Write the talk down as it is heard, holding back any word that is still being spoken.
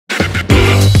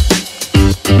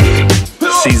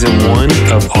Season 1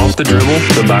 of Off the Dribble,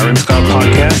 the Byron Scott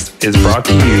Podcast, is brought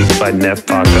to you by Neff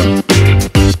Vodka.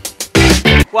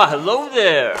 Well, hello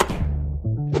there.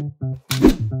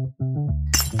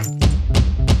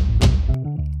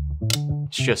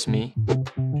 It's just me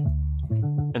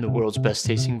and the world's best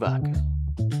tasting vodka.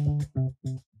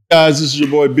 Guys, this is your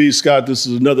boy B. Scott. This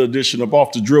is another edition of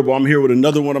Off the Dribble. I'm here with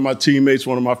another one of my teammates,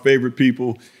 one of my favorite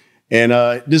people. And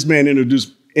this man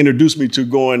introduced me to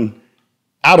going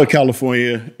out of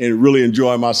California and really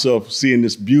enjoying myself, seeing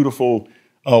this beautiful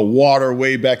water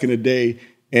way back in the day.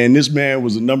 And this man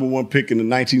was the number one pick in the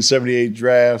 1978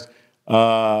 draft,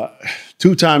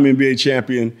 two-time NBA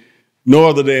champion, no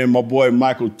other than my boy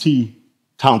Mychal T.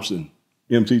 Thompson.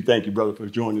 MT, thank you, brother, for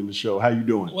joining the show. How you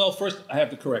doing? Well, first, I have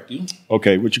to correct you.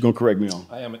 Okay, what you going to correct me on?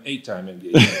 I am an 8-time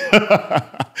NBA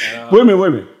champion. Wait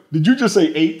a minute. Did you just say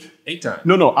 8? 8 times.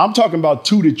 No, I'm talking about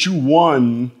 2 that you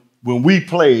won when we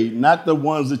played, not the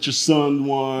ones that your son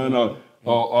won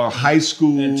or high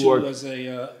school. And 2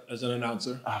 as an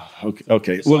announcer.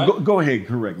 Okay. So Well, go ahead and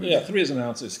correct me. Yeah, 3 as an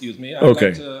announcer, excuse me. I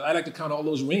like to count all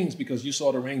those rings because you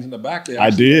saw the rings in the back there.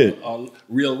 I did.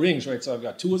 Real rings, right? So I've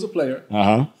got 2 as a player,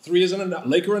 3 as an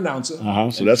Laker announcer,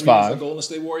 so that's 3 5. as a Golden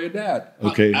State Warrior dad.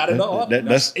 Okay. Add it all up.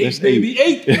 That's 8, baby,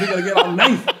 8. And we're going to get our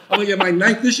 9th. I'm going to get my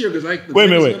 9th this year because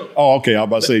Wait a minute. Oh, okay. I was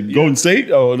about to say Golden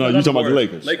State? Oh, no, you're talking about the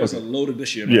Lakers. Lakers are loaded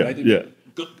this year. Man. Yeah.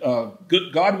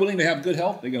 Good, God willing, they have good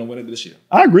health. They're going to win it this year.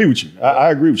 I agree with you.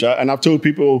 I agree with you. And I've told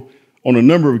people on a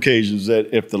number of occasions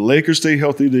that if the Lakers stay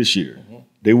healthy this year,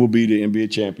 they will be the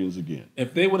NBA champions again.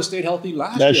 If they would have stayed healthy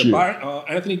last year.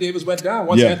 Anthony Davis went down.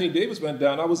 Once Anthony Davis went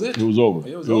down, that was it. It was over.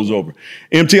 It was over.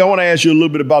 MT, I want to ask you a little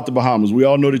bit about the Bahamas. We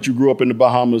all know that you grew up in the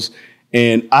Bahamas,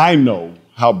 and I know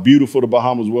how beautiful the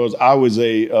Bahamas was. I was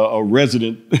a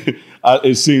resident,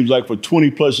 it seems like, for 20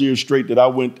 plus years straight that I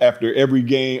went after every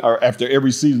game or after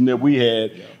every season that we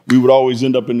had. Yeah. We would always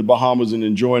end up in the Bahamas and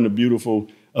enjoying the beautiful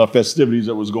festivities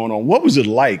that was going on. What was it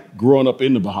like growing up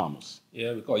in the Bahamas?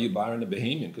 Yeah, we call you Byron the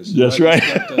Bahamian because that's right.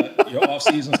 Your off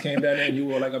seasons came down there and you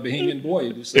were like a Bahamian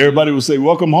boy. Everybody would say,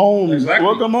 "Welcome home, exactly.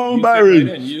 Welcome home, Byron."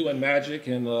 And you and Magic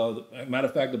and matter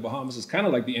of fact, the Bahamas is kind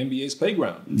of like the NBA's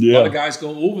playground. Yeah. A lot of guys go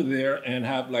over there and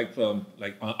have like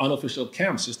unofficial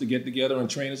camps just to get together and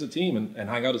train as a team and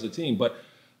hang out as a team. But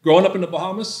growing up in the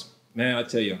Bahamas, man, I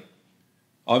tell you,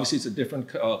 obviously it's a different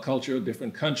culture,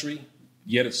 different country.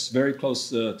 Yet it's very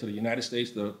close to the United States,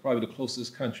 probably the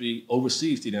closest country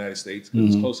overseas to the United States,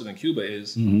 because it's closer than Cuba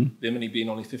is, Bimini being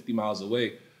only 50 miles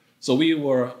away. So we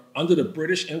were under the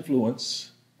British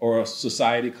influence or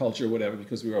society, culture, whatever,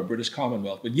 because we were a British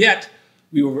Commonwealth. But yet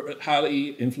we were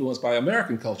highly influenced by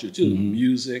American culture too,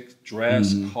 music,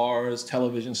 dress, cars,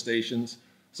 television stations.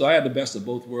 So I had the best of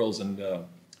both worlds. And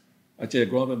I tell you,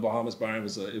 growing up in Bahamas, Byron,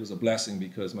 it was a blessing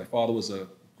because my father was a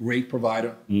great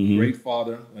provider, great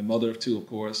father, my mother too, of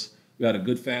course. We had a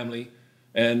good family.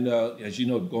 And as you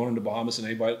know, going to the Bahamas, and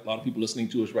a lot of people listening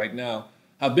to us right now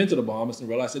have been to the Bahamas and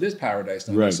realized it is paradise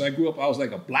down there. Right. So I grew up, I was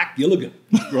like a black Gilligan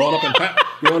growing up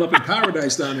in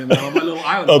paradise down there, man, on my little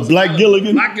island. A black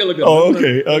Gilligan? Black Gilligan. Oh,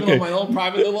 okay. On my own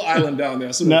private little island down there.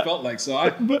 That's what it felt like. So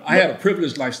I had a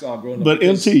privileged lifestyle growing up. But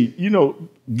MT, you know,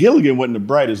 Gilligan wasn't the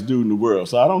brightest dude in the world.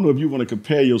 So I don't know if you want to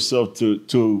compare yourself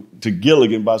to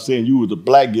Gilligan by saying you were the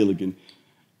black Gilligan.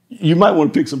 You might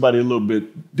want to pick somebody a little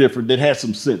bit different that has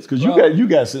some sense, because you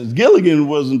got sense. Gilligan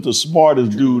wasn't the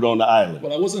smartest dude on the island.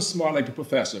 Well, I wasn't smart like the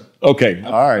professor. Okay,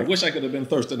 all right. I wish I could have been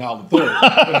Thurston Howell III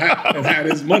and had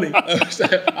his money.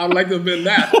 I'd like to have been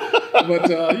that. But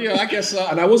I guess,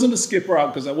 and I wasn't a skipper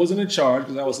out because I wasn't in charge,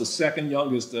 because I was the second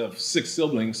youngest of 7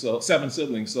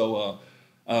 siblings, or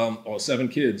 7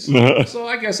 kids. So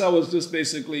I guess I was just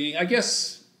basically,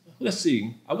 let's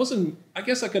see. I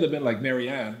guess I could have been like Mary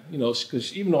Ann,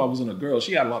 because even though I wasn't a girl,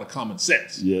 she had a lot of common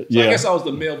sense. Yeah. So I guess I was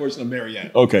the male version of Mary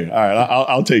Ann. Okay, all right.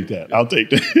 I'll take that. I'll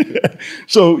take that.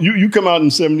 So you come out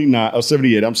in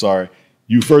 78. I'm sorry.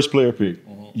 You first player pick.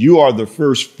 You are the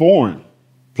first foreign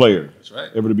player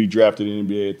ever to be drafted in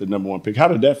the NBA at the number 1 pick. How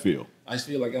did that feel? I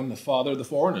feel like I'm the father of the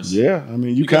foreigners. Yeah, I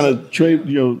mean, you kind of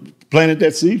planted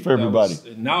that seed for everybody.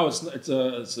 Now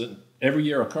it's an every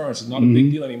year occurrence. It's not a big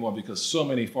deal anymore because so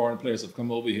many foreign players have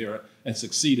come over here and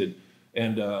succeeded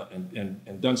and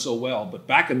done so well. But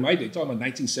back in my day, talking about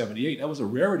 1978, that was a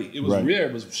rarity. It was rare.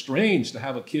 It was strange to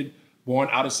have a kid born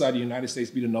outside the United States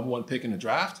be the number 1 pick in the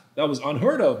draft. That was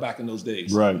unheard of back in those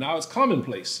days. Right. Now it's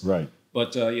commonplace. Right.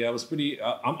 But it was pretty.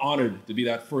 I'm honored to be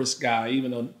that first guy,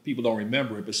 even though people don't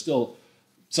remember it. But still,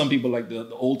 some people like the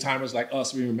old timers like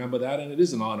us, we remember that, and it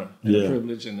is an honor and a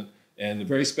privilege. And And a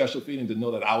very special feeling to know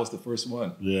that I was the first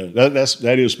one. Yeah,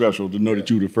 that is special to know that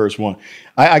you were the first one.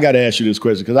 I got to ask you this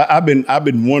question because I've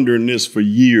been wondering this for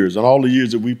years, and all the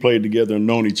years that we played together and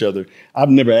known each other, I've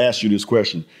never asked you this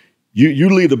question. You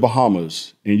leave the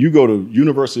Bahamas and you go to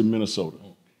University of Minnesota,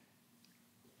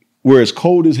 where it's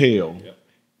cold as hell. Yeah.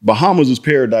 Bahamas is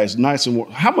paradise, nice and warm.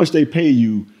 How much they pay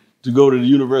you to go to the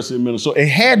University of Minnesota? It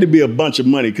had to be a bunch of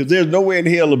money because there's no way in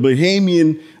hell a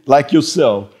Bahamian like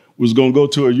yourself was going to go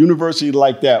to a university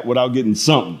like that without getting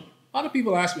something. A lot of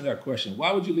people ask me that question.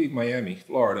 Why would you leave Miami,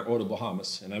 Florida, or the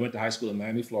Bahamas? And I went to high school in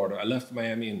Miami, Florida. I left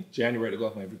Miami in January to go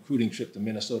on my recruiting trip to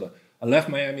Minnesota. I left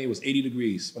Miami, it was 80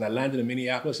 degrees. When I landed in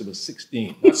Minneapolis, it was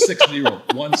 16. Not 60,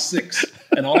 16.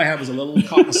 And all I had was a little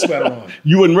cotton sweater on.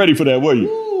 You weren't ready for that, were you?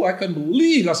 Ooh, I couldn't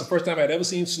believe. That's the first time I'd ever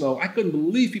seen snow. I couldn't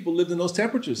believe people lived in those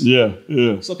temperatures. Yeah,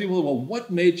 yeah. So people, well,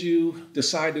 what made you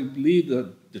decide to leave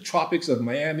the tropics of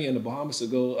Miami and the Bahamas to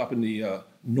go up in the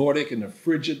Nordic and the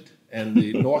frigid and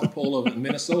the North Pole of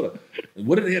Minnesota? And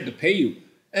what did they have to pay you?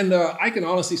 And I can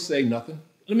honestly say nothing.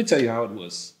 Let me tell you how it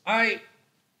was.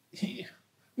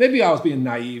 Maybe I was being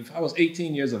naive. I was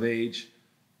 18 years of age.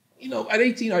 You know, at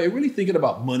 18, are you really thinking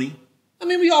about money? I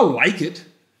mean, we all like it.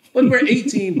 But we're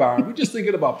 18, Byron. We're just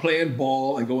thinking about playing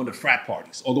ball and going to frat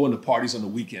parties or going to parties on the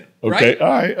weekend. Okay, right? All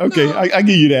right, okay. No, I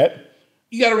give you that.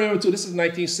 You got to remember, too, this is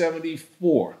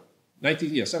 1974.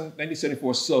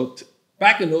 1974. So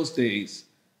back in those days,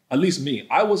 at least me,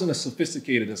 I wasn't as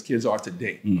sophisticated as kids are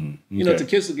today. Mm-hmm. Okay. You know, the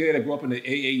kids today that grew up in the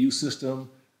AAU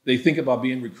system, they think about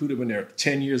being recruited when they're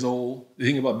 10 years old. They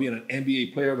think about being an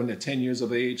NBA player when they're 10 years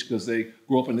of age because they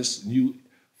grew up in this new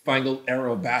fangled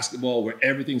era of basketball where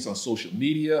everything's on social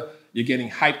media. You're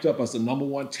getting hyped up as the number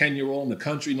one 10-year-old in the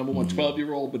country, number one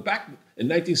 12-year-old. But back in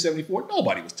 1974,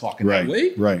 nobody was talking that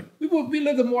way. Right. We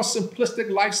lived a more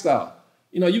simplistic lifestyle.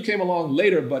 You know, you came along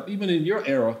later, but even in your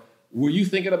era, were you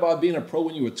thinking about being a pro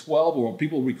when you were 12, or were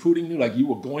people recruiting you like you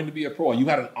were going to be a pro, or you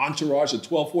had an entourage at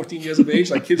 12, 14 years of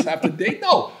age like kids have today?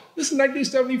 No, this is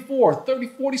 1974, 30,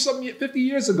 40 something, 50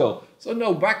 years ago. So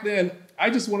no, back then, I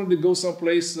just wanted to go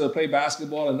someplace to play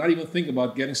basketball and not even think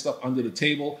about getting stuff under the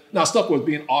table. Now, stuff was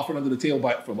being offered under the table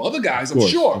from other guys, I'm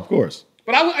sure. Of course.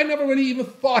 But I never really even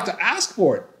thought to ask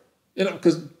for it. You know,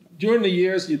 because during the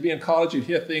years, you'd be in college, you'd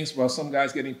hear things about some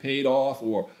guys getting paid off,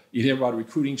 or you'd hear about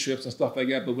recruiting trips and stuff like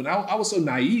that. But when I was so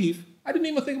naive, I didn't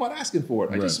even think about asking for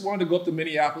it. I just wanted to go up to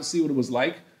Minneapolis, see what it was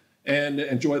like, and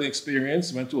enjoy the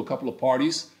experience. Went to a couple of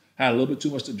parties, had a little bit too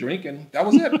much to drink, and that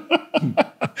was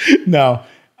it. Now,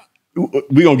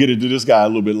 we're gonna get into this guy a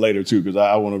little bit later too, because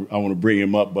I want to bring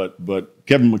him up. But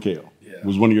Kevin McHale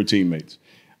was one of your teammates,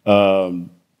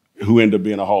 who ended up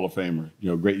being a Hall of Famer.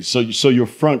 You know, great. So your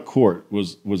front court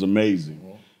was amazing.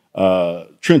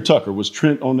 Trent Tucker, was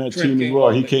Trent on that team as well?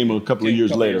 He came a couple of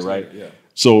years later, right? Yeah.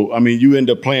 So I mean, you end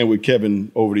up playing with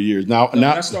Kevin over the years. Now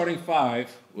that starting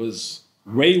five was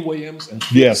Ray Williams and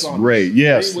Flip Saunders. Ray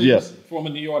Williams, former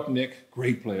New York Knick,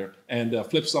 great player, and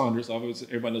Flip Saunders. Obviously,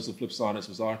 everybody knows that Flip Saunders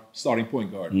was our starting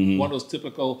point guard. Mm-hmm. One of those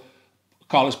typical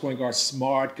college point guards,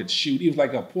 smart, could shoot. He was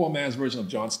like a poor man's version of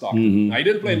John Stockton. Mm-hmm. Now, he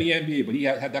didn't play in the NBA, but he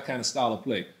had that kind of style of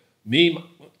play. Me,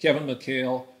 Kevin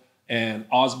McHale, and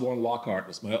Osborne Lockhart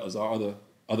was our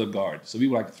other guard. So we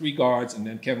were like three guards, and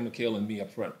then Kevin McHale and me up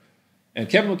front. And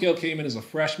Kevin McHale came in as a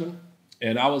freshman,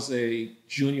 and I was a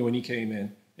junior when he came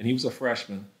in, and he was a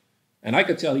freshman. And I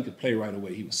could tell he could play right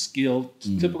away. He was skilled,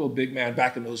 typical big man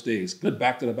back in those days. Good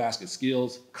back to the basket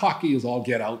skills, cocky as all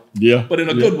get out. Yeah, but in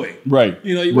a good way. Right.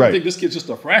 You know, you wouldn't think this kid's just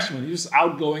a freshman. He was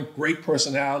outgoing, great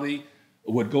personality,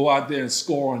 would go out there and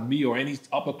score on me or any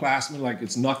upperclassman like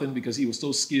it's nothing because he was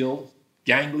so skilled,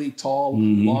 gangly, tall,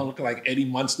 long, looking like Eddie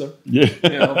Munster. Yeah. You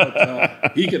know,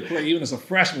 but he could play even as a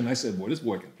freshman. I said, boy, this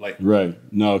boy can play. Right.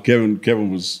 No, Kevin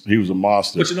was a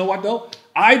monster. But you know what, though?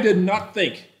 I did not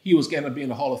think he was going to be in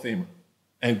the Hall of Famer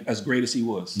and as great as he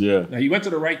was. Yeah. Now, he went to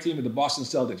the right team at the Boston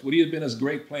Celtics. Would he have been as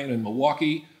great playing in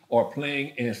Milwaukee or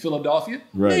playing in Philadelphia?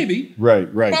 Right. Maybe.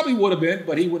 Right. Probably would have been,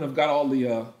 but he wouldn't have got all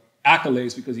the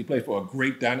accolades because he played for a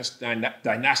great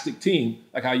dynastic team,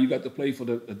 like how you got to play for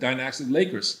the dynastic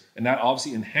Lakers. And that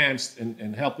obviously enhanced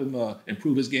and helped him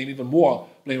improve his game even more,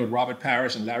 playing with Robert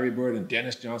Parrish and Larry Bird and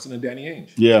Dennis Johnson and Danny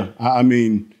Ainge. Yeah, I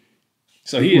mean...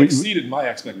 So he exceeded my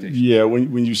expectations. Yeah,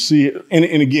 when you see it,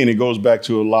 and again, it goes back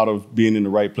to a lot of being in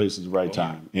the right place at the right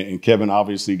time. And Kevin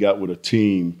obviously got with a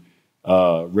team.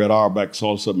 Red Auerbach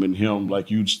saw something in him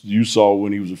like you saw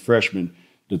when he was a freshman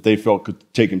that they felt could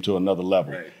take him to another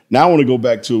level. Right. Now I want to go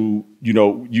back to,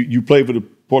 you played for the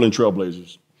Portland Trail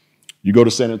Blazers. You go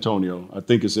to San Antonio. I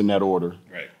think it's in that order.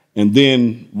 Right. And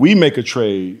then we make a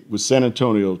trade with San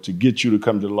Antonio to get you to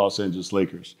come to the Los Angeles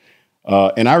Lakers.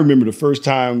 And I remember the first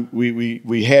time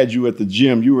we had you at the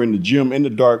gym. You were in the gym in the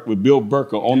dark with Bill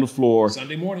Burker on the floor.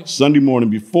 Sunday morning. Sunday morning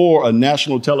before a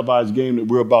national televised game that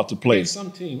we're about to play. Yeah,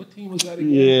 some team. What team was that again?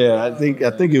 Yeah, I think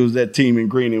it was that team in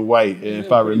green and white,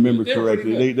 if I remember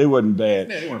correctly. They wasn't bad.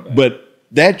 Yeah, they weren't bad. But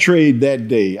that trade that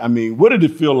day, I mean, what did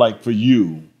it feel like for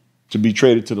you to be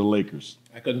traded to the Lakers?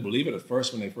 I couldn't believe it at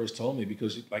first when they first told me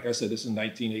because, like I said, this is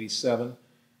 1987.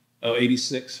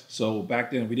 86. So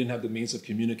back then we didn't have the means of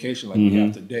communication like we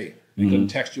have today. They couldn't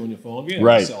text you on your phone. We didn't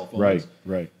have cell phones.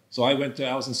 Right. So I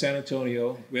was in San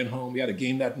Antonio, went home. We had a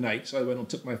game that night, so I went and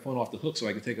took my phone off the hook so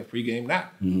I could take a pregame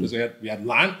nap because we had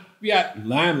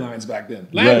landlines back then.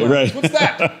 Landlines, right. What's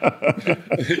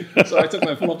that? So I took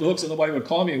my phone off the hook so nobody would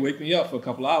call me and wake me up for a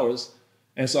couple hours.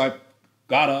 And so I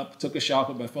got up, took a shower,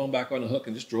 put my phone back on the hook,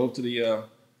 and just drove to the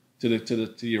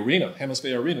arena,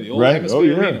 Hemisphere Arena, the old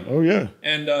Hemisphere Arena. Oh, yeah.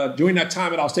 And during that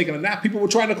time that I was taking a nap, people were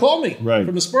trying to call me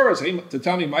from the Spurs. Hey, to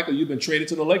tell me, Michael, you've been traded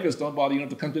to the Lakers. Don't bother. You don't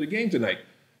have to come to the game tonight.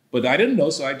 But I didn't know,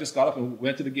 so I just got up and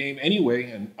went to the game anyway.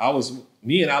 And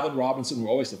me and Alvin Robinson were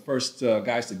always the first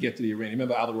guys to get to the arena. You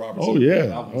remember Alvin Robinson? Oh, yeah.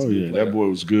 That boy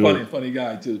was good. Funny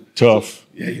guy, too. Tough.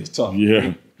 Yeah, he was tough.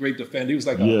 Yeah. Great defender. He was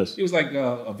like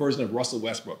a version of Russell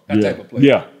Westbrook, that type of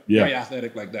player. Yeah. Very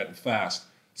athletic like that and fast.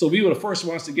 So we were the first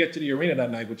ones to get to the arena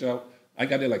that night, which I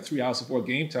got there like 3 hours before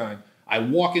game time. I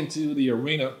walk into the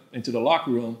arena, into the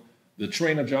locker room. The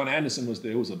trainer, John Anderson, was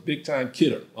there. He was a big-time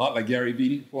kidder, like Gary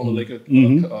Vitti, former Laker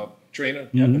trainer.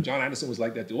 Yeah, John Anderson was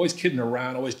like that. They're always kidding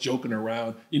around, always joking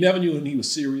around. You never knew when he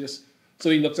was serious.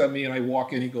 So he looks at me, and I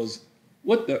walk in. He goes,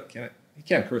 "What the?" He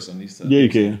can't curse on these. Yeah, you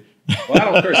can. Well,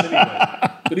 I don't curse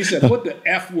anyway. But he said, "What the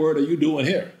F word are you doing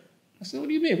here?" I said, "What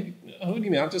do you mean? What do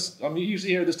you mean? I'm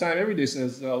usually here this time every day."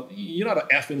 Says, "You're not an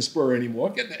effing Spur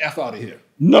anymore. Get the F out of here."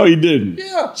 No, he didn't.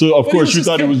 Yeah. So of course you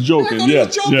thought he was joking. Yeah, I thought he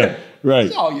was joking. Yeah. Right.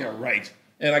 Said, "Oh, yeah, right."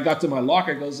 And I got to my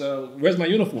locker. He goes, "Where's my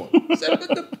uniform?" I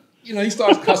said, he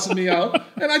starts cussing me out,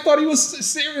 and I thought he was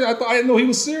serious. I didn't know he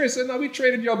was serious. And now we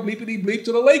traded your bleepity bleep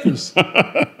to the Lakers.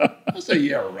 I said,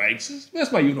 "Yeah, right.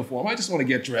 Where's my uniform? I just want to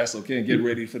get dressed, okay, and get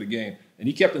ready for the game." And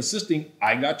he kept insisting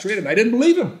I got traded. I didn't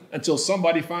believe him until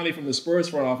somebody finally from the Spurs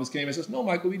front office came and says, "No,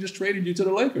 Michael, we just traded you to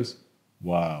the Lakers."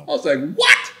 Wow. I was like,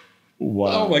 "What?"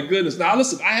 Wow. Oh, my goodness. Now,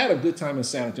 listen, I had a good time in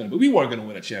San Antonio, but we weren't going to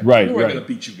win a championship. We weren't going to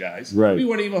beat you guys. Right. We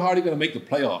weren't even hardly going to make the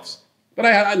playoffs. But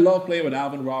I love playing with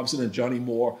Alvin Robinson and Johnny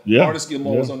Moore. Yeah. Artis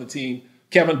Gilmore was on the team.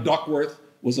 Kevin Duckworth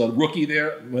was a rookie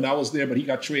there when I was there, but he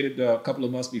got traded a couple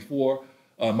of months before.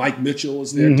 Mike Mitchell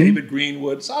was there. David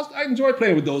Greenwood. So I enjoyed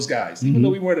playing with those guys, even though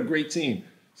we weren't a great team.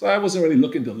 So I wasn't really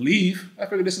looking to leave. I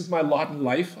figured this is my lot in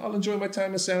life. I'll enjoy my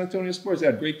time in San Antonio Spurs. They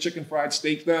had great chicken fried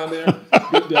steak down there.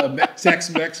 Good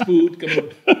Tex-Mex food.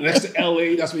 Coming next to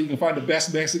LA, that's where you can find the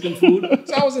best Mexican food.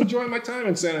 So I was enjoying my time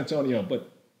in San Antonio. But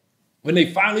when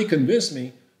they finally convinced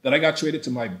me that I got traded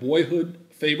to my boyhood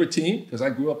favorite team, because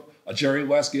I grew up a Jerry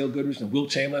West, Gail Goodrich, and Will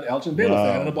Chamberlain, Elgin Baylor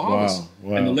fan in the Bahamas.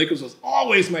 Wow. And the Lakers was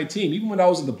always my team. Even when I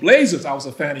was in the Blazers, I was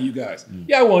a fan of you guys.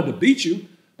 Yeah, I wanted to beat you.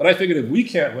 But I figured if we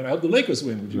can't win, I hope the Lakers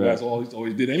win, which you guys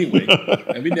always did anyway.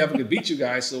 And we never could beat you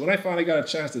guys. So when I finally got a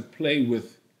chance to play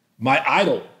with my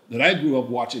idol that I grew up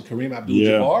watching, Kareem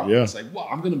Abdul-Jabbar, I was like, wow,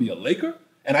 I'm going to be a Laker?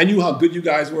 And I knew how good you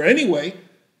guys were anyway.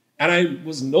 And I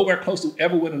was nowhere close to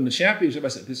ever winning the championship. I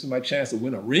said, this is my chance to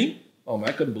win a ring?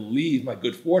 I couldn't believe my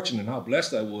good fortune and how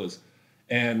blessed I was.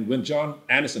 And when John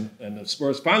Anderson and the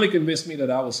Spurs finally convinced me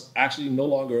that I was actually no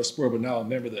longer a Spur, but now a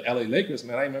member of the LA Lakers,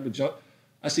 man, I remember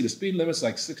I see the speed limit's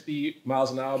like 60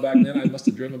 miles an hour back then. I must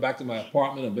have driven back to my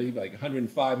apartment and maybe like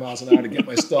 105 miles an hour to get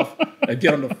my stuff and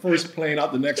get on the first plane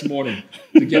out the next morning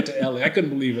to get to LA. I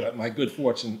couldn't believe it, my good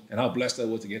fortune and how blessed I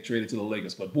was to get traded to the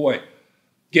Lakers. But boy,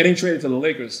 getting traded to the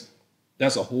Lakers,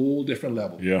 that's a whole different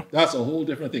level. Yeah. That's a whole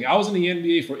different thing. I was in the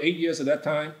NBA for 8 years at that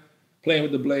time, playing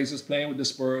with the Blazers, playing with the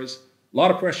Spurs. A lot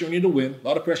of pressure on you to win, a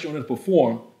lot of pressure on you to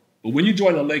perform. But when you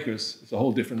join the Lakers, it's a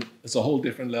whole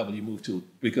different level you move to,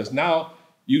 because now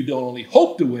you don't only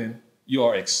hope to win, you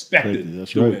are expected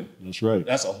to win. That's right.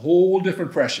 That's a whole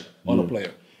different pressure on a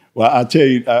player. Well, I tell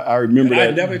you, I remember that.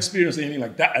 I never experienced anything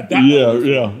like that at that level.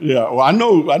 Yeah. Well, I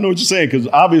know what you're saying, because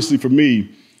obviously for me,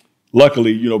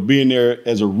 luckily, being there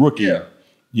as a rookie, and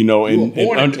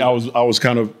I was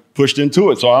kind of pushed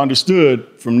into it. So I understood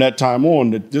from that time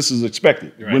on that this is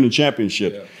expected, win the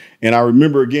championship. Yeah. And I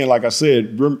remember, again, like I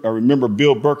said, I remember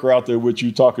Bill Burker out there with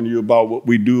you, talking to you about what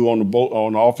we do on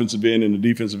the offensive end and the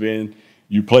defensive end.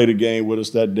 You played a game with us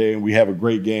that day, and we have a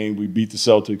great game. We beat the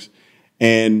Celtics.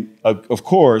 And, of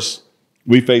course,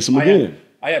 we face them again.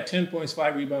 I had 10 points,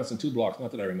 5 rebounds, and 2 blocks. Not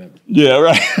that I remember. Yeah,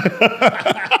 right.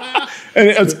 And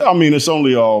it's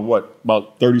only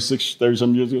about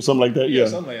 30-some years ago, something like that. Yeah, Yeah,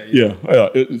 something like that, yeah.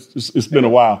 It's been a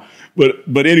while,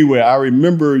 but anyway, I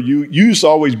remember you used to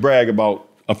always brag about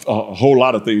a whole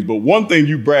lot of things, but one thing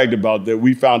you bragged about that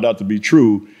we found out to be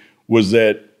true was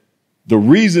that the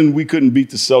reason we couldn't beat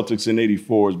the Celtics in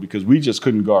 '84 is because we just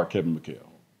couldn't guard Kevin McHale.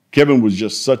 Kevin was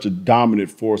just such a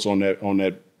dominant force on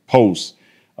that post,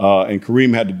 and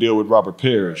Kareem had to deal with Robert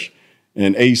Parrish.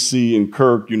 And AC and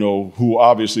Kirk, who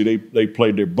obviously they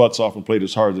played their butts off and played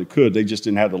as hard as they could. They just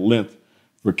didn't have the length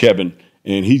for Kevin,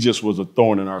 and he just was a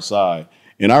thorn in our side.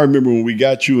 And I remember when we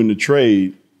got you in the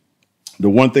trade, the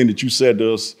one thing that you said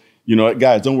to us,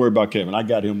 guys, don't worry about Kevin. I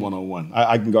got him one-on-one.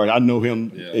 I can guard. I know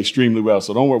him extremely well,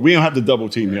 so don't worry. We don't have to double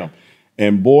team him.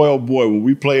 And boy, oh boy, when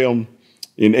we play him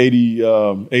in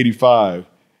 85,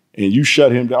 and you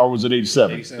shut him down, or was it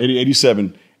 87?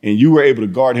 87. And you were able to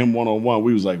guard him one-on-one,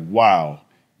 we was like, wow,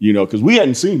 because we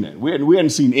hadn't seen that. We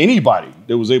hadn't seen anybody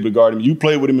that was able to guard him. You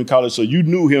played with him in college, so you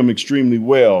knew him extremely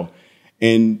well.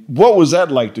 And what was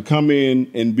that like to come in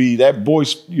and be that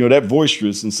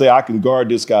boisterous and say, I can guard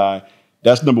this guy?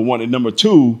 That's number one. And number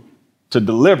two, to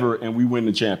deliver and we win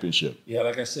the championship. Yeah,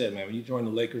 like I said, man, when you joined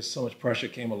the Lakers, so much pressure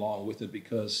came along with it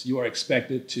because you are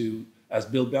expected to, as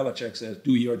Bill Belichick says,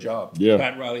 do your job. Yeah.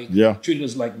 Pat Riley treated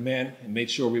us like men and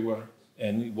made sure we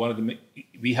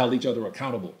held each other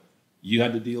accountable. You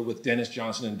had to deal with Dennis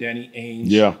Johnson and Danny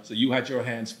Ainge. Yeah. So you had your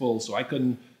hands full. So I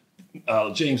couldn't.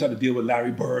 James had to deal with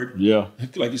Larry Bird. Yeah.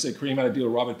 Like you said, Kareem had to deal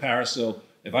with Robert Parrish. So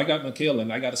if I got McHale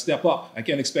and I got to step up, I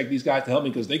can't expect these guys to help me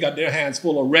because they got their hands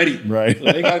full already. Right. So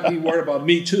they got to be worried about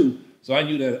me too. So I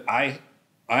knew that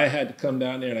I had to come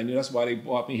down there, and I knew that's why they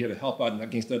brought me here to help out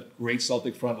against that great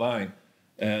Celtic front line.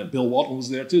 And Bill Walton was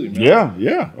there too. Remember?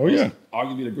 Yeah. Oh, yeah.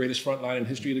 Arguably the greatest front line in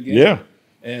history of the game. Yeah.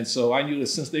 And so I knew that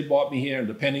since they brought me here, and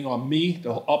depending on me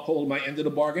to uphold my end of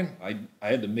the bargain, I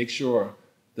had to make sure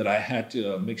that I had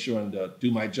to make sure and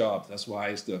do my job. That's why I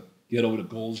used to get over to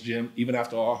Gold's Gym, even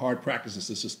after our hard practices,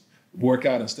 to just work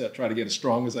out and try to get as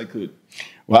strong as I could.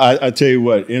 Well, I tell you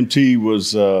what, MT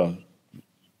was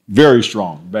very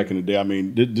strong back in the day. I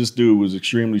mean, this dude was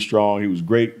extremely strong. He was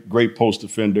great post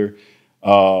defender.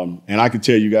 And I can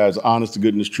tell you guys, honest to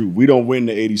goodness truth, we don't win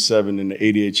the 87 and the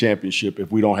 88 championship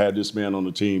if we don't have this man on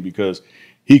the team because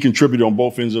he contributed on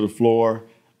both ends of the floor,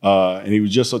 and he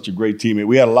was just such a great teammate.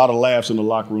 We had a lot of laughs in the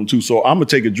locker room, too. So I'm going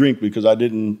to take a drink because I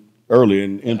didn't earlier,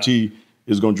 and MT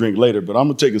is going to drink later. But I'm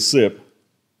going to take a sip.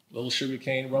 Little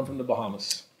sugarcane rum from the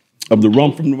Bahamas. Of the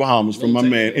rum from the Bahamas from my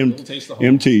man,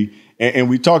 MT. And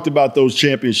we talked about those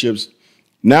championships.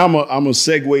 Now I'm going to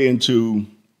segue into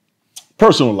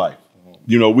personal life.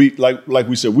 We like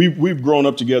we said, we've grown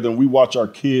up together and we watch our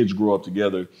kids grow up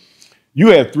together. You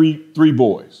have three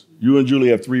boys. You and Julie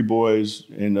have three boys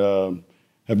and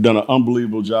have done an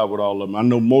unbelievable job with all of them. I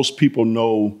know most people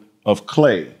know of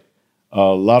Klay. A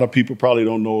lot of people probably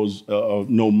don't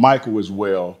know Michael as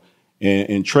well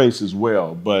and Trace as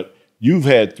well. But you've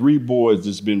had three boys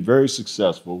that's been very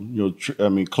successful.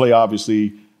 Klay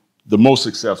obviously the most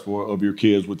successful of your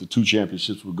kids with the 2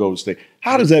 championships with Golden State.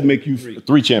 How does that make you?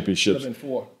 3 championships. Should have been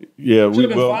 4. Yeah,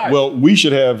 we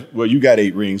should have. Well, you got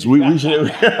 8 rings. We should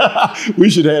have, we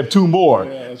should have 2 more.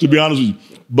 Yeah, to be honest with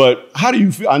you. But how do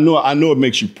you feel? I know it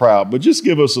makes you proud. But just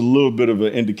give us a little bit of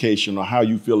an indication on how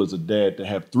you feel as a dad to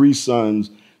have 3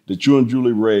 sons that you and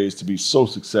Julie raised to be so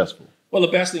successful. Well, the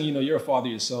best thing, you're a father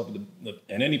yourself,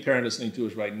 and any parent listening to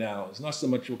us right now, it's not so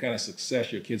much what kind of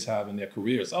success your kids have in their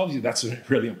careers. Obviously, that's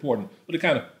really important, but the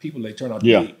kind of people they turn out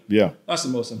to be. Yeah. That's the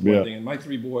most important thing. And my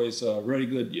 3 boys are really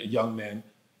good young men.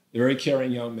 They're very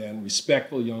caring young men,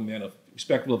 respectful young men,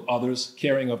 respectful of others,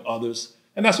 caring of others.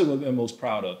 And that's what we're most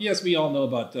proud of. Yes, we all know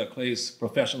about Klay's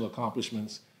professional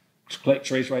accomplishments.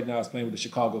 Trace right now is playing with the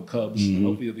Chicago Cubs. Mm-hmm.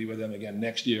 Hopefully he'll be with them again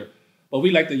next year. But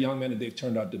we like the young men that they've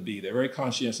turned out to be. They're very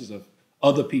conscientious of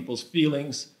other people's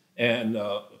feelings and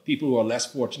people who are less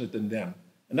fortunate than them.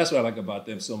 And that's what I like about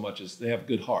them so much is they have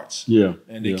good hearts. Yeah.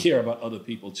 And they care about other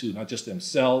people too, not just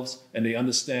themselves. And they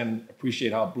understand and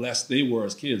appreciate how blessed they were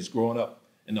as kids growing up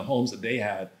in the homes that they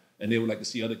had. And they would like to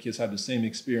see other kids have the same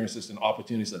experiences and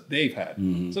opportunities that they've had.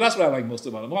 Mm-hmm. So that's what I like most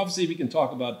about them. Obviously, we can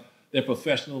talk about their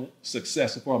professional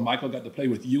success. Before Michael got to play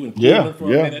with you in Cleveland for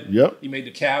a minute. Yep. He made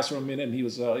the Cavs for a minute, and he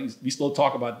was. We still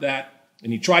talk about that.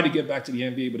 And he tried to get back to the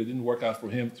NBA, but it didn't work out for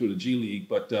him through the G League.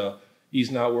 But he's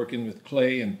now working with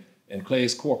Klay and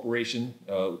Klay's corporation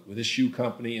with his shoe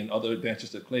company and other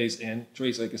adventures that Klay's in.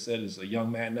 Trace, like I said, is a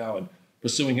young man now and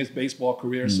pursuing his baseball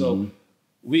career. Mm-hmm. So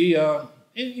we,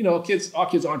 our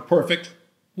kids aren't perfect.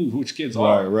 which kids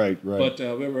are. Right. But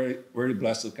we're very, very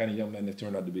blessed with the kind of young men they've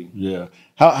turned out to be. Yeah.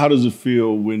 How does it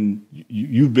feel when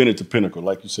you've been at the pinnacle,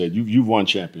 like you said, you've won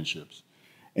championships,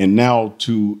 and now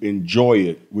to enjoy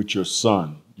it with your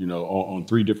son, on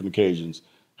 3 different occasions?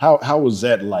 How was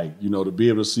that like, to be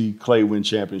able to see Klay win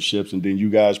championships, and then you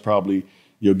guys probably,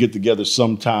 get together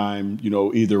sometime,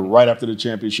 either right after the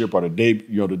championship or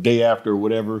the day after or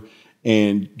whatever,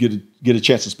 and get a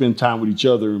chance to spend time with each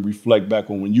other and reflect back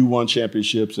on when you won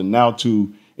championships, and now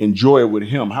to enjoy it with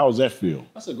him. How does that feel?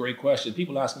 That's a great question.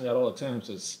 People ask me that all the time.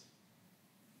 Says,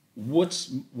 what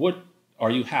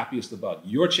are you happiest about?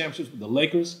 Your championships with the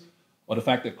Lakers, or the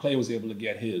fact that Klay was able to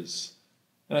get his?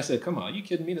 And I said, come on, are you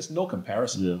kidding me? There's no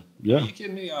comparison. Yeah. Are you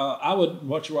kidding me? I would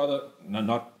much rather,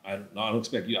 I don't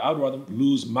expect you, I would rather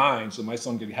lose mine so my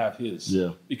son can have his. Yeah.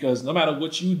 Because no matter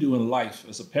what you do in life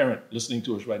as a parent listening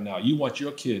to us right now, you want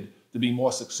your kid to be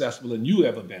more successful than you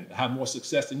ever been, to have more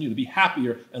success than you, to be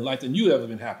happier in life than you ever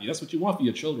been happy. That's what you want for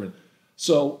your children.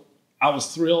 So I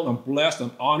was thrilled, I'm blessed,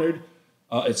 I'm honored.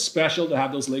 It's special to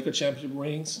have those Laker championship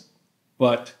rings.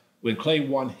 But when Klay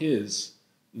won his,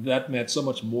 that meant so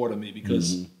much more to me,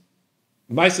 because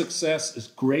my success is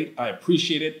great. I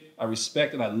appreciate it. I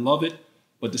respect it. I love it.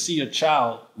 But to see a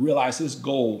child realize his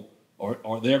goal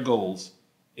or their goals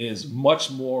is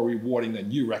much more rewarding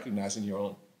than you recognizing your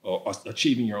own or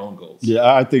achieving your own goals.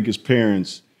 Yeah, I think as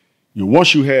parents,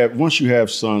 once you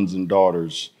have sons and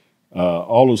daughters,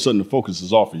 all of a sudden the focus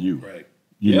is off of you. Right.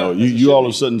 You all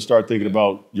of a sudden start thinking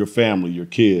about your family, your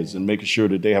kids, and making sure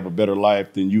that they have a better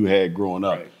life than you had growing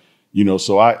up. Right.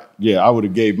 So I would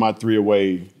have gave my 3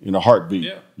 away in a heartbeat,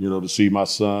 Yeah. To see my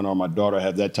son or my daughter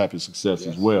have that type of success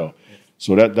as well.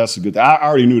 So that's a good thing. I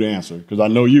already knew the answer because I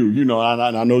know you,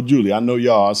 I know Julie, I know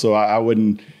y'all, so I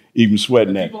wouldn't even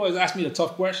sweating that. People always ask me a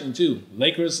tough question too.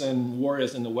 Lakers and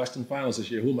Warriors in the Western Finals this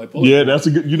year. Who am I pulling? Yeah, that's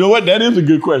a good. You know what? That is a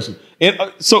good question. And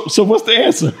so what's the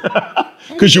answer?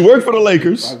 Because you work for the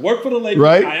Lakers. I work for the Lakers.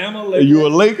 Right? I am a Laker. You're a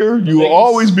Laker. You will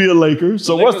always be a Laker.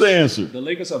 So what's the answer? The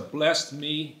Lakers have blessed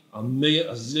me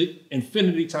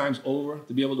infinity times over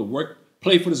to be able to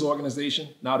play for this organization.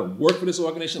 Now to work for this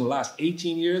organization the last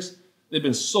 18 years, they've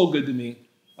been so good to me.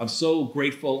 I'm so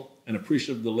grateful and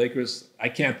appreciative of the Lakers. I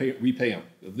can't repay them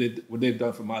what they've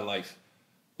done for my life.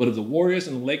 But if the Warriors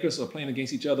and the Lakers are playing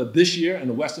against each other this year in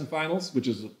the Western Finals, which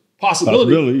is a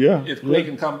possibility, if Klay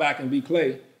can come back and be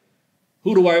Klay,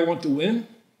 who do I want to win?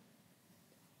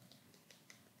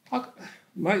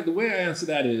 The way I answer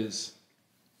that is,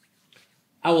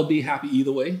 I will be happy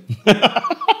either way.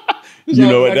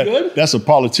 That's a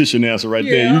politician answer right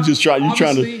there.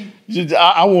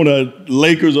 I want a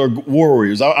Lakers or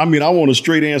Warriors. I want a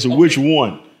straight answer. Okay. Which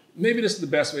one? Maybe this is the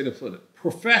best way to put it.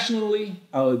 Professionally,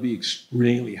 I would be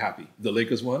extremely happy if the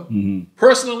Lakers won. Mm-hmm.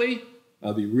 Personally,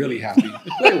 I'll be really happy if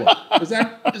Klay won. Is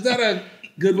that a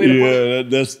good way to put it?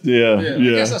 I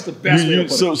guess that's the best way to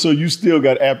put it. So you still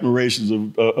got admirations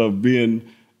of being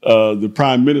the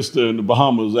prime minister in the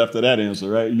Bahamas after that answer,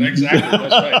 right? Exactly.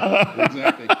 That's right.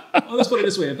 Exactly. Well, let's put it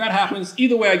this way. If that happens,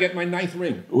 either way, I get my 9th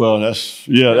ring. Well, that's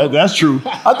true.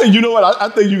 I think, I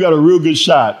think you got a real good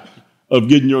shot of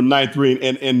getting your 9th ring.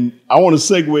 And I want to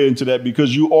segue into that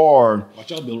because you are.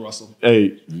 Watch out, Bill Russell.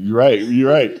 Hey, you're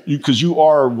right. Because you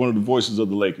are one of the voices of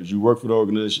the Lakers. You work for the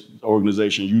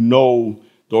organization. You know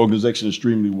the organization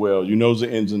extremely well. You know the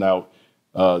ins and outs.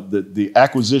 The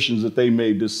acquisitions that they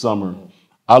made this summer.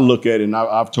 I look at it, and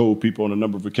I've told people on a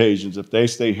number of occasions, if they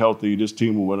stay healthy, this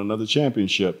team will win another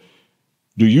championship.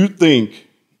 Do you think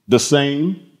the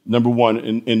same, number one,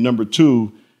 and number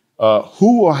two,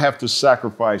 who will have to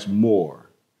sacrifice more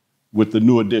with the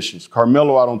new additions?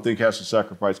 Carmelo, I don't think has to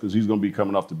sacrifice because he's going to be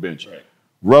coming off the bench. Right.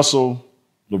 Russell,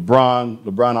 LeBron,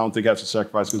 I don't think has to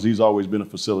sacrifice because he's always been a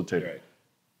facilitator. Right.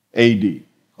 AD.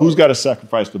 Who's got to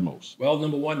sacrifice the most? Well,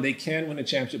 number one, they can win a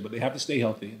championship, but they have to stay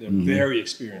healthy. They're very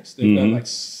experienced. They've got like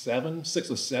 6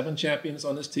 or 7 champions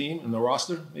on this team in the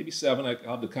roster, maybe 7. I'll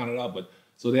have to count it out. But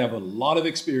so they have a lot of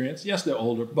experience. Yes, they're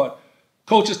older, but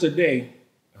coaches today.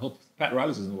 I hope Pat Riley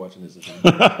isn't watching this.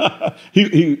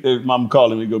 If I'm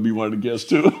calling him, he's gonna be one of the guests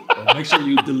too. Well, make sure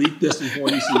you delete this before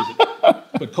he sees it.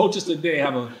 But coaches today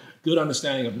have a good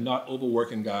understanding of not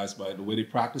overworking guys by the way they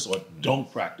practice or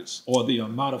don't practice, or the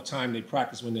amount of time they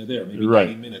practice when they're there, maybe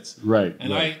 90 minutes. Right.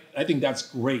 And I think that's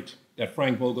great that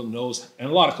Frank Vogel knows, and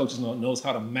a lot of coaches knows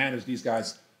how to manage these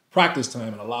guys' practice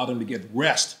time and allow them to get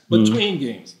rest between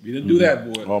games. We didn't do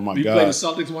that, boy. Oh, my we God. played the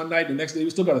Celtics one night, the next day we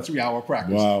still got a 3-hour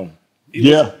practice. Wow.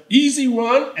 Easy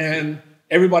run and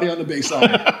everybody on the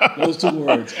baseline. Those 2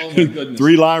 words. Oh, my goodness.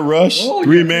 3-line rush,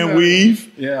 3-man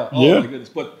weave. Yeah. Oh, my goodness.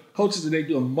 But coaches today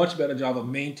do a much better job of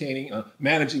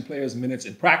managing players' minutes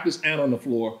in practice and on the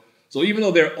floor. So even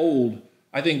though they're old,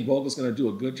 I think Vogel's going to do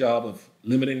a good job of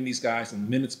limiting these guys in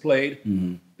minutes played.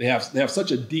 Mm-hmm. They have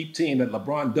such a deep team that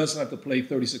LeBron doesn't have to play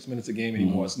 36 minutes a game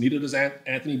anymore. So neither does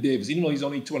Anthony Davis, even though he's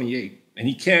only 28, and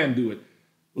he can do it.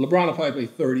 LeBron will probably play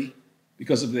 30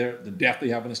 because of the depth they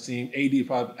have on his team. AD will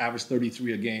probably average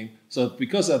 33 a game. So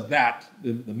because of that,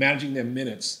 the managing their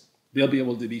minutes, they'll be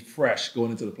able to be fresh going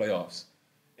into the playoffs.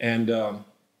 And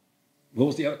what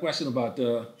was the other question about?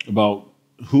 About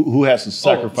who has to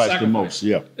sacrifice the most?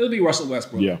 Yeah, it'll be Russell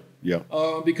Westbrook. Yeah.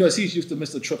 Because he's used to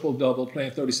miss the triple-double,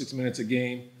 playing 36 minutes a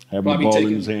game. Having probably the ball taking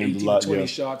in his hands 18 a lot, to 20 yeah.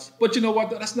 shots. But you know what?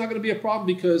 That's not going to be a problem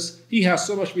because he has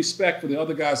so much respect for the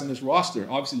other guys in this roster.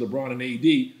 Obviously, LeBron and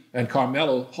AD and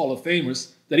Carmelo, Hall of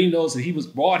Famers, that he knows that he was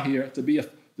brought here to be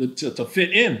to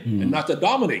fit in and not to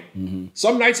dominate.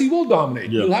 Some nights he will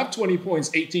dominate. Yeah. He'll have 20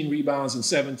 points, 18 rebounds, and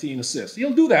 17 assists.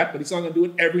 He'll do that, but he's not going to do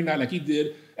it every night like he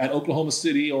did at Oklahoma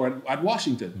City or at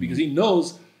Washington because he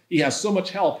knows he has so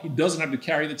much help. He doesn't have to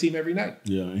carry the team every night.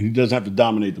 Yeah, and he doesn't have to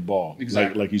dominate the ball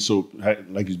Exactly. like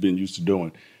he's been used to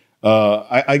doing.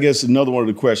 I guess another one of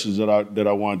the questions that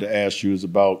I wanted to ask you is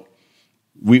about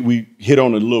we hit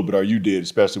on it a little bit, or you did,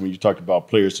 especially when you talked about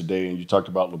players today and you talked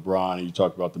about LeBron and you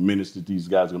talked about the minutes that these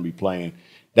guys are going to be playing.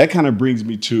 That kind of brings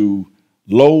me to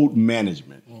load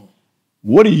management.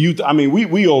 What do you? I mean,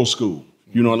 we old school.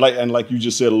 You know, like you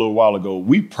just said a little while ago,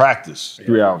 we practice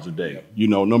 3 hours a day, you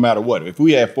know, no matter what. If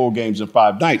we had 4 games in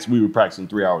 5 nights, we were practicing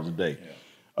 3 hours a day.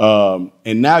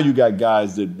 And now you got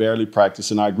guys that barely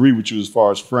practice. And I agree with you as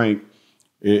far as Frank,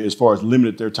 as far as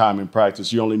limited their time in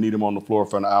practice. You only need them on the floor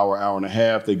for an hour, hour and a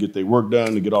half. They get their work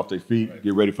done, they get off their feet,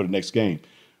 get ready for the next game.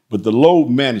 But the load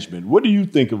management, what do you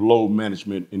think of load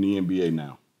management in the NBA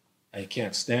now? I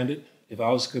can't stand it. If I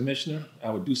was a commissioner,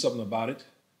 I would do something about it.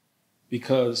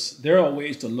 Because there are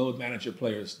ways to load manage your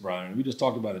players, Brian. We just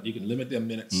talked about it. You can limit their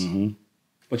minutes.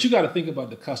 But you got to think about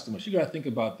the customers. You got to think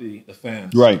about the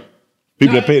fans. Right.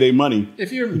 People Now, that pay their money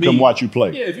if you're to me, come watch you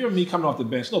play. Yeah, if you're me coming off the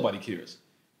bench, nobody cares.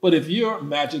 But if you're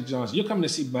Magic Johnson, you're coming to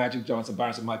see Magic Johnson,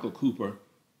 Byron Michael Cooper,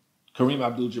 Kareem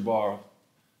Abdul-Jabbar,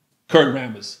 Kurt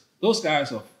Rambis. Those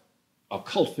guys are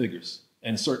cult figures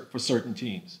for certain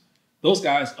teams. Those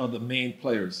guys are the main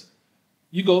players.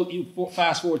 You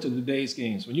fast forward to today's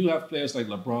games. When you have players like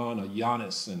LeBron or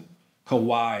Giannis and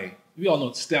Kawhi, we all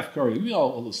know Steph Curry, we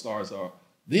all those stars are.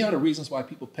 They are the reasons why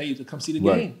people pay to come see the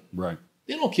game. Right.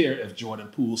 They don't care if Jordan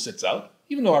Poole sits out,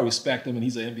 even though I respect him and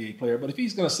he's an NBA player. But if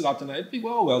he's going to sit out tonight, it'd be,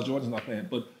 well, Jordan's not playing.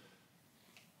 But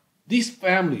these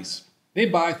families, they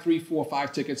buy 3, 4,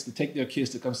 5 tickets to take their kids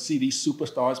to come see these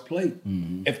superstars play.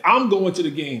 If I'm going to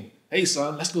the game, hey,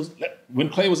 son, let's go. When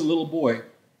Klay was a little boy,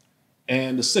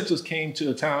 and the Sixers came to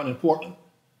a town in Portland.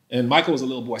 And Michael was a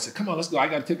little boy. I said, come on, let's go. I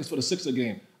got tickets for the Sixers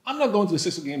game. I'm not going to the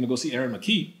Sixers game to go see Aaron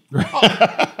McKee.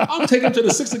 I'm taking them to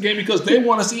the Sixers game because they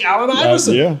want to see Allen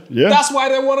Iverson. Yeah. That's why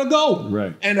they want to go.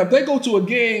 Right. And if they go to a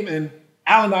game and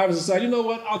Allen Iverson said, you know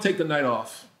what, I'll take the night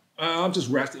off. I'm just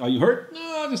resting. Are you hurt?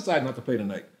 No, I decided not to play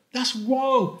tonight. That's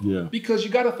wrong. Yeah. Because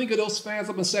you got to think of those fans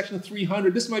up in Section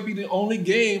 300. This might be the only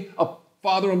game a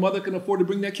father or mother can afford to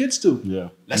bring their kids to. Yeah.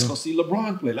 Let's go see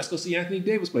LeBron play. Let's go see Anthony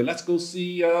Davis play. Let's go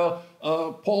see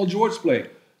Paul George play.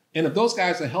 And if those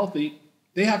guys are healthy,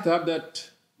 they have to have that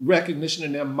recognition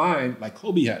in their mind like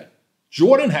Kobe had.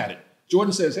 Jordan had it.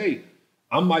 Jordan says, hey,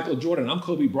 I'm Michael Jordan. I'm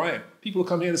Kobe Bryant. People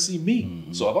come here to see me.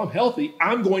 So if I'm healthy,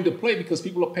 I'm going to play because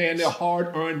people are paying their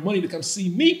hard-earned money to come see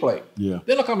me play. Yeah.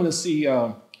 They're not coming to see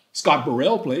Scott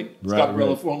Burrell play. Right, Scott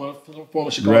Burrell,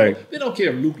 former Chicago. Right. They don't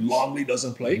care if Luke Longley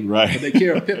doesn't play. Right. But they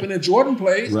care if Pippen and Jordan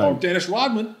plays or Dennis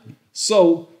Rodman.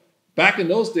 So back in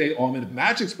those days, if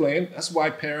Magic's playing, that's why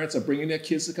parents are bringing their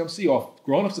kids to come see, or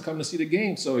grown-ups to come to see the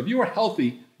game. So if you are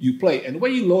healthy, you play. And the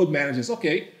way you load manage is,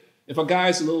 okay, if a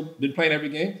guy's been playing every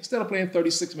game, instead of playing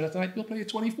 36 minutes tonight, he'll play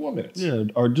 24 minutes. Yeah,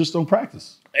 or just don't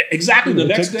practice. Exactly. The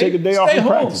next day, take a day off stay from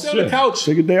home, practice. stay on the couch.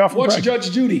 Take a day off from watch practice.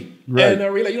 Judge Judy. Right. And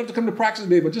you don't have to come to practice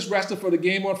today, but just rest it for the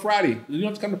game on Friday. You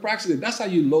don't have to come to practice today. That's how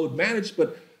you load manage.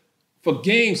 But for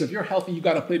games, if you're healthy, you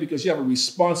got to play because you have a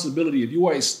responsibility. If you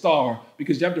are a star,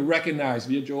 because you have to recognize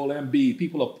if you're Joel Embiid,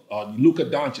 people are Luka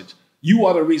Doncic. You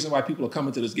are the reason why people are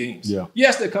coming to these games. Yeah.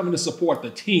 Yes, they're coming to support the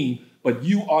team, but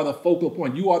you are the focal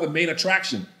point. You are the main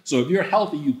attraction. So if you're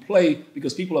healthy, you play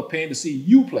because people are paying to see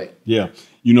you play. Yeah.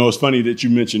 You know, it's funny that you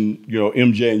mentioned,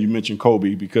 MJ and you mentioned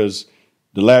Kobe because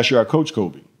the last year I coached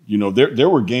Kobe, there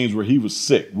were games where he was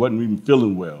sick, wasn't even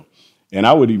feeling well. And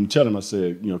I would even tell him, I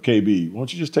said, KB, why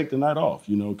don't you just take the night off,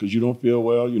 because you don't feel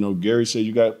well. Gary said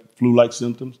you got flu-like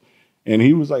symptoms. And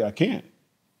he was like, I can't.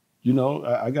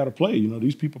 I got to play.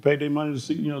 These people paid their money to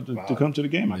see, to come to the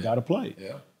game. I got to play.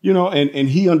 Yeah. And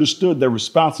he understood the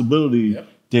responsibility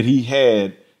that he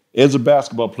had as a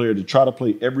basketball player to try to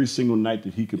play every single night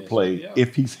that he could play yeah.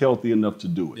 if he's healthy enough to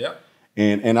do it. Yeah.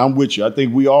 And I'm with you. I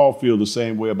think we all feel the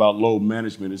same way about load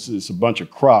management. It's a bunch of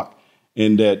crock,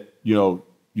 and that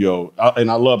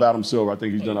and I love Adam Silver. I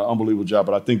think he's done an unbelievable job.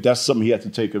 But I think that's something he has to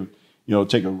take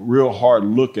a real hard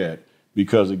look at,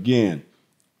 because again,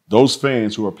 those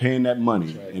fans who are paying that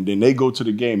money and then they go to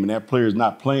the game and that player is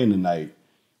not playing tonight,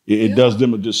 it does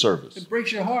them a disservice. It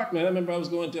breaks your heart, man. I remember I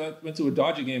went to a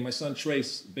Dodger game. My son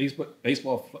Trace,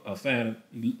 baseball fan,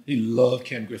 he loved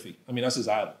Ken Griffey. I mean, that's his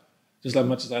idol. Just as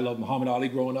much as I love Muhammad Ali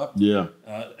growing up,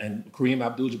 and Kareem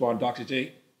Abdul-Jabbar and Dr.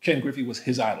 J, Ken Griffey was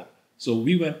his idol. So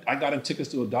I got him tickets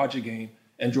to a Dodger game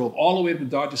and drove all the way to the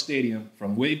Dodger Stadium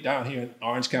from way down here in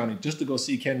Orange County just to go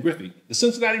see Ken Griffey. The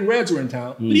Cincinnati Reds were in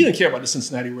town, but he didn't care about the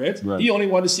Cincinnati Reds. Right. He only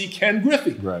wanted to see Ken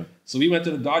Griffey. Right. So we went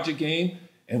to the Dodger game,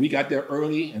 and we got there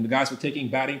early, and the guys were taking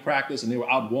batting practice, and they were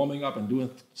out warming up and doing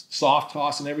soft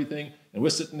toss and everything. And we're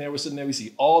sitting there, we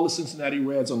see all the Cincinnati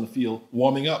Reds on the field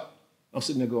warming up. I'm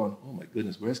sitting there going, oh my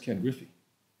goodness, where's Ken Griffey?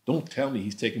 Don't tell me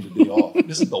he's taking the day off.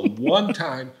 This is the one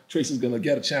time Tracy's going to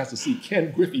get a chance to see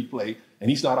Ken Griffey play, and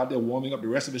he's not out there warming up the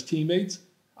rest of his teammates.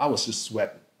 I was just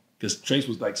sweating, because Trace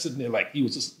was like sitting there like he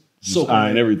was just soaking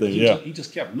eyeing everything. He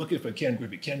just kept looking for Ken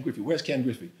Griffey. Ken Griffey, where's Ken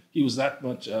Griffey? He was that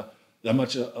much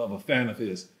of a fan of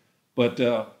his. But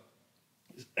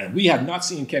and we had not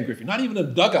seen Ken Griffey, not even a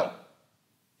dugout.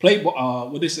 Play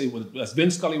what they say, as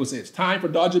Vince Scully would say, it's time for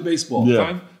Dodger baseball.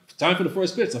 Yeah. Time for the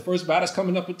first pitch. The first batter's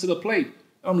coming up to the plate.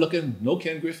 I'm looking, no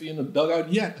Ken Griffey in the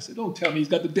dugout yet. I said, don't tell me he's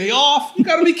got the day off. You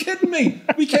got to be kidding me.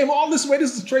 We came all this way.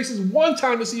 This is Trace's one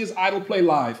time to see his idol play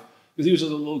live, because he was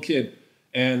just a little kid.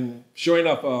 And sure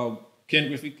enough, Ken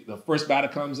Griffey, the first batter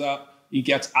comes up. He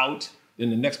gets out. Then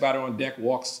the next batter on deck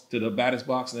walks to the batter's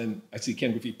box. And then I see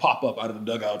Ken Griffey pop up out of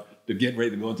the dugout to get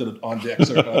ready to go into the on-deck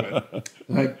circle.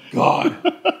 My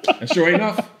God. And sure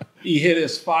enough, he hit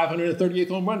his 538th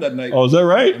home run that night. Oh, is that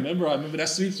right? I remember that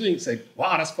sweet swing. Say,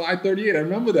 wow, that's 538. I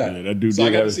remember that. Yeah, that dude. So I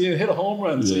got to see him hit a home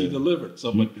run. So he delivered.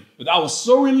 So, but I was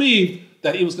so relieved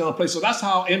that he was going to play. So that's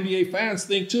how NBA fans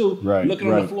think too. Right.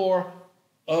 Looking on the floor,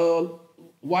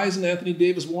 why isn't Anthony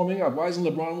Davis warming up? Why isn't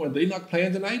LeBron? Were they not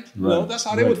playing tonight? Right. You know, that's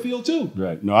how they would feel too.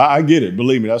 Right. No, I get it.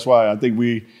 Believe me, that's why I think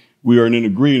we are in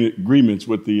agreements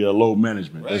with the load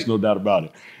management. Right. There's no doubt about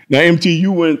it. Now, MT,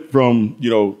 you went from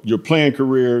your playing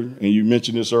career, and you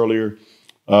mentioned this earlier,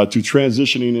 to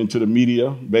transitioning into the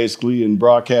media, basically, and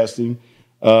broadcasting.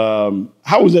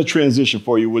 How was that transition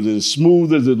for you? Was it as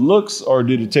smooth as it looks, or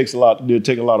did it take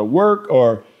a lot of work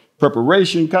or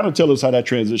preparation? Kind of tell us how that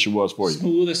transition was for you.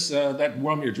 Smooth as that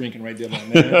rum you're drinking right there, my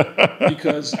man.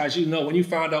 Because as you know, when you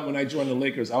found out when I joined the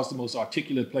Lakers, I was the most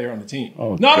articulate player on the team.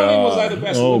 Oh, Not only was I the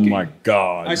best looking. Oh, my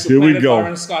God. I supplanted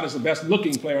Byron Scott as the best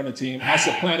looking player on the team. I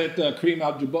supplanted Kareem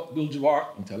Abdul-Jabbar.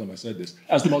 I'm telling him I said this.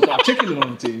 As the most articulate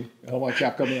on the team. I don't want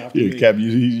Cap coming after me. Cap,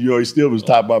 you always still was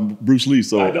topped by Bruce Lee.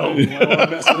 So I know. I don't want to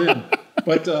mess with him.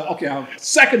 But, okay, I'm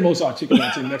second most articulate on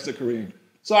the team next to Kareem.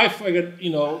 So I figured,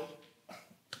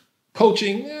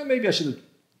 coaching, maybe I should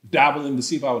dabble in to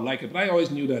see if I would like it. But I always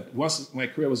knew that once my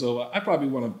career was over, I probably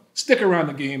want to stick around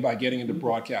the game by getting into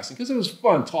broadcasting, because it was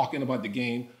fun talking about the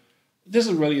game. This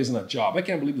really isn't a job. I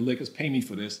can't believe the Lakers pay me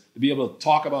for this, to be able to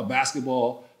talk about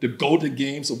basketball, to go to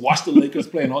games, to watch the Lakers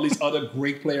play and all these other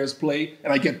great players play,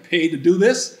 and I get paid to do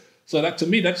this. So that, to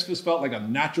me, that just felt like a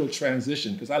natural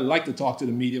transition, because I liked to talk to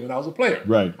the media when I was a player.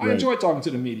 Right. I enjoyed talking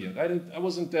to the media. I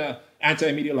wasn't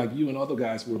anti-media like you and other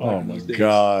guys were back in those days.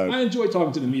 God. I enjoyed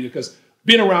talking to the media, because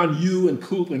being around you and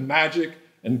Coop and Magic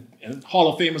and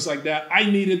Hall of Famers like that, I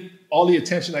needed all the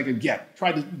attention I could get.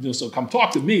 So come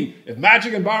talk to me. If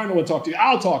Magic and Byron don't want to talk to you,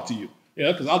 I'll talk to you.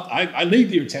 Because I need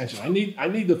the attention. I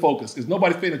need the focus, because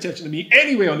nobody's paying attention to me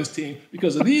anyway on this team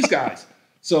because of these guys.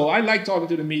 So I like talking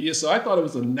to the media. So I thought it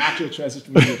was a natural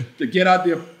transition for me to get out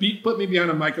there, put me behind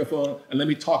a microphone, and let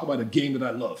me talk about a game that I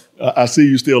love. I see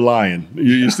you still lying.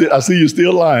 I see you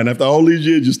still lying. After all these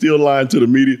years, you're still lying to the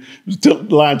media, still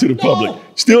lying to the public.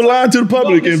 Still lying to the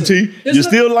public, MT. You're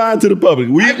still lying to the public.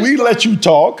 We let you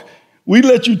talk. We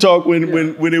let you talk when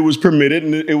it was permitted,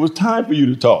 and it was time for you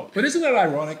to talk. But isn't that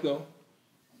ironic, though?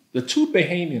 The two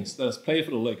Bahamians that has played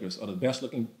for the Lakers are the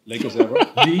best-looking Lakers ever,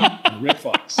 me and Rick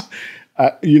Fox.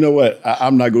 You know what?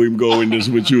 I'm not going to even go in this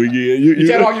with you again. You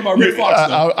can't argue about Rick Fox,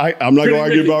 though. I'm not going to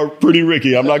argue about Pretty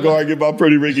Ricky. I'm not going to argue about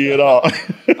Pretty Ricky at all.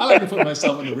 I like to put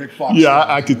myself in the Rick Fox. Yeah,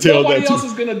 I could tell that, too. Nobody else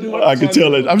is going to do it. I could tell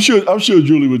that. I'm sure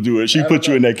Julie would do it. She put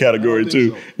you in that category,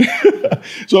 too.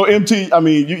 So, MT, I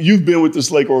mean, you've been with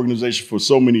this Laker organization for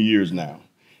so many years now.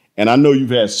 And I know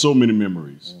you've had so many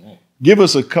memories. Give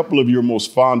us a couple of your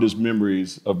most fondest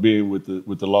memories of being with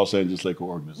the Los Angeles Lakers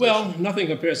organization. Well, nothing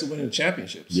compares to winning the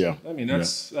championships. Yeah. I mean,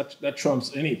 that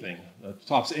trumps anything,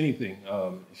 tops anything.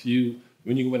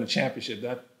 When you win a championship,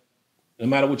 that no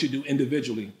matter what you do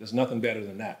individually, there's nothing better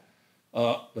than that.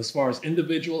 As far as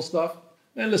individual stuff,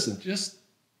 man, listen, just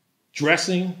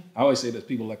dressing. I always say that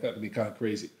people like that can be kind of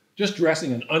crazy. Just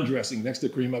dressing and undressing next to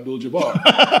Kareem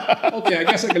Abdul-Jabbar. Okay, I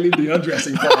guess I can leave the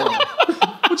undressing part on.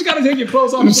 But you got to take your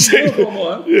clothes off and put your uniform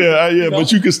on. Yeah, you know?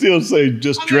 But you can still say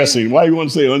just dressing. Why you want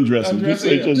to say undressing?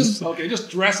 Just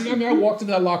dressing. I mean, I walked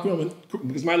into that locker room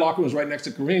because my locker room was right next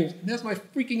to Kareem's. And there's my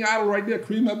freaking idol right there,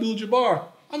 Kareem Abdul-Jabbar.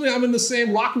 I mean, I'm in the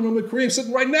same locker room with Kareem,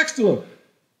 sitting right next to him.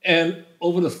 And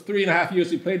over the 3.5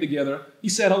 years we played together, he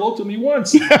said hello to me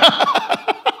once. You know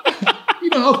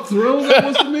how thrilled that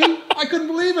was to me? I couldn't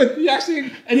believe it.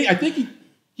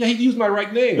 He used my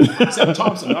right name. He said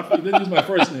Thompson. He didn't use my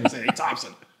first name. He said, hey,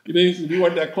 Thompson. We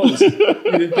weren't that close. He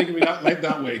didn't think of me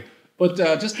that way. But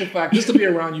just to be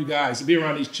around you guys, to be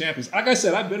around these champions. Like I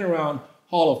said, I've been around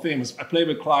Hall of Famers. I played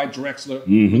with Clyde Drexler,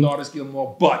 with Artis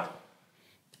Gilmore. But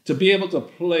to be able to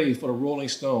play for the Rolling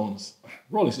Stones,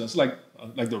 like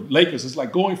the Lakers, it's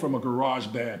like going from a garage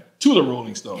band to the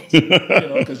Rolling Stones.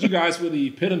 Because you guys were the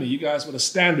epitome. You guys were the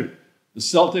standard. The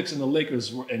Celtics and the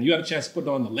Lakers and you had a chance to put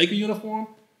on the Laker uniform.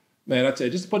 Man, I tell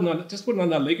you, just putting on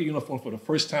that Laker uniform for the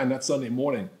first time that Sunday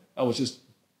morning, I was just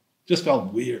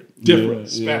felt weird, different,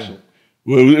 special.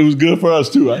 Well, it was good for us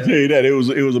too. I tell you that it was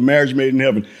a marriage made in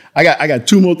heaven. I got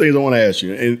two more things I want to ask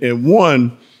you, and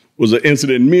one was an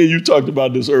incident. Me and you talked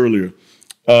about this earlier.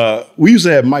 We used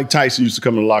to have Mike Tyson used to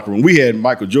come in the locker room. We had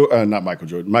Michael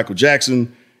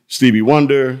Jackson, Stevie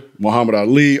Wonder, Muhammad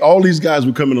Ali. All these guys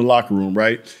would come in the locker room,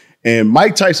 right? And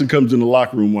Mike Tyson comes in the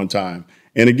locker room one time.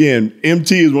 And again,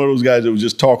 MT is one of those guys that was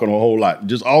just talking a whole lot,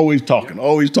 just always talking.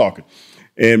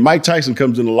 And Mike Tyson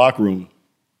comes in the locker room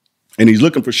and he's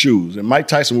looking for shoes. And Mike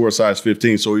Tyson wore a size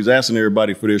 15, so he's asking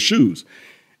everybody for their shoes.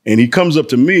 And he comes up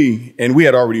to me, and we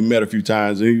had already met a few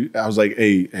times. And I was like,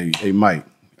 hey, Mike,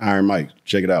 Iron Mike,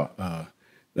 check it out.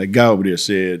 That guy over there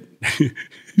said,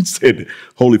 he said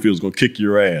Holyfield's going to kick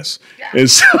your ass. Yeah. And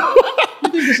so...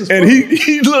 And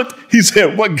he looked, he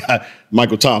said, what guy?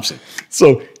 Michael Thompson.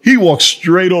 So he walks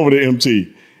straight over to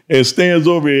MT and stands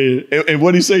over here. And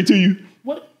what did he say to you?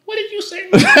 What did you say?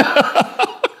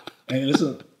 Hey,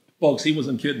 listen, folks, he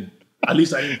wasn't kidding. At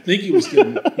least I didn't think he was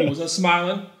kidding. He wasn't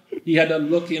smiling. He had that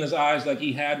look in his eyes like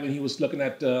he had when he was looking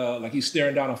at, like he's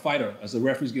staring down a fighter as the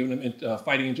referee's giving him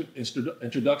fighting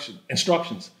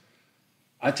instructions.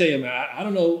 I tell you, man, I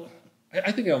don't know.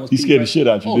 I think I almost... He scared the shit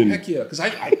out you, didn't he? Oh, heck yeah, because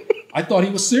I thought he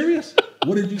was serious.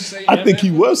 What did you say? I think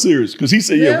he was serious because he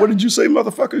said, yeah, what did you say,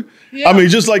 motherfucker? Yeah. I mean,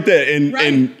 just like that.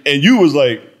 And you was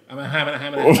like...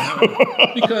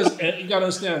 Because you got to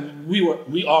understand,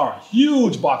 we are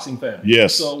huge boxing fans.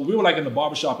 Yes. So we were like in the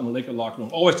barbershop in the Laker locker room,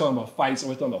 always talking about fights,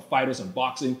 always talking about fighters and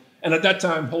boxing. And at that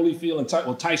time, Holyfield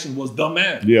and Tyson was the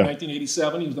man. Yeah.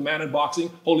 1987, he was the man in boxing.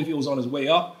 Holyfield was on his way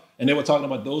up. And they were talking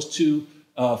about those two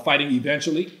fighting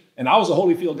eventually. And I was a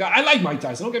Holyfield guy. I like Mike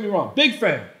Tyson, don't get me wrong, big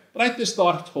fan. But I just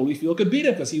thought Holyfield could beat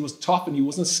him because he was tough and he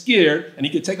wasn't scared and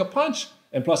he could take a punch.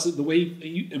 And plus, the way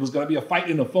it was going to be a fight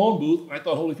in the phone booth, I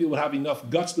thought Holyfield would have enough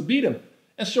guts to beat him.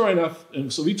 And sure enough,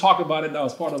 and so we talked about it now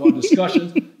as part of our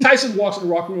discussions. Tyson walks in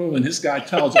the locker room and this guy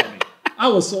tells on me.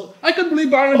 I couldn't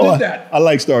believe Byron did that. I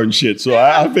like starting shit, so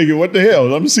I figured, what the hell?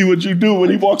 Let me see what you do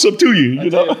when he walks up to you.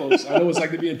 Tell you, folks, I know what it's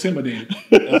like to be intimidated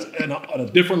on a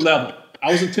different level.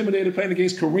 I was intimidated playing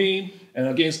against Kareem and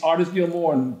against Artis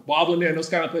Gilmore and Bob Lanier and those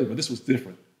kind of players, but this was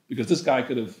different because this guy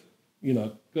could have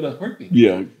hurt me.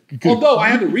 Yeah. Although I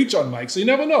had to reach on Mike, so you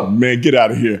never know. Man, get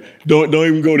out of here. Don't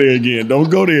even go there again.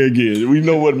 Don't go there again. We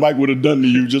know what Mike would have done to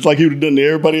you, just like he would have done to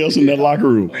everybody else in that locker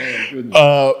room.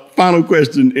 Oh, final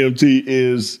question, MT,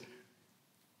 is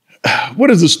what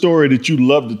is a story that you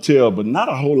love to tell, but not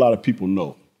a whole lot of people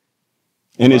know?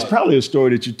 And it's probably a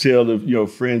story that you tell to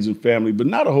friends and family, but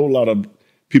not a whole lot of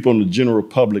people in the general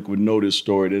public would know this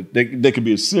story. They could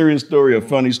be a serious story, a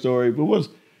funny story, but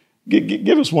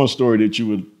give us one story that you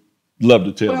would love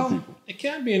to tell people. It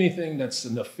can't be anything that's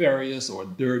nefarious or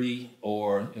dirty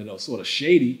or sort of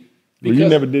shady. Well, you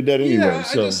never did that anyway.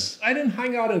 Yeah, I didn't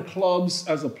hang out in clubs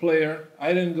as a player.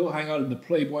 I didn't go hang out in the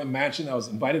Playboy Mansion. I was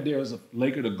invited there as a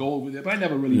Laker to go over there, but I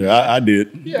never really. Yeah, I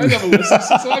did. Yeah, I never listened.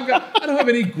 So I don't have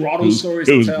any grotto stories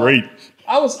to tell. It was great.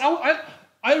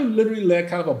 I literally led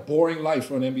kind of a boring life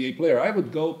for an NBA player. I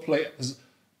would go play.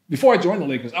 Before I joined the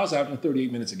Lakers, I was averaging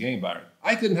 38 minutes a game, Byron.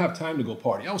 I didn't have time to go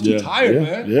party. I was too tired,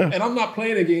 man. Yeah. And I'm not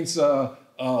playing against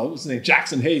what's his name,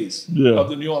 Jackson Hayes of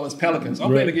the New Orleans Pelicans.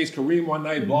 I'm playing against Kareem one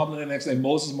night, Bob the next night,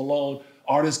 Moses Malone,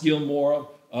 Artis Gilmore,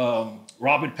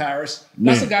 Robert Parrish.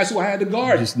 That's the guys who I had to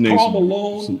guard. Karl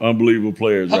Malone. Some unbelievable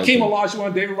players. Hakeem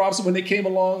Olajuwon, David Robinson, when they came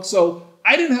along. So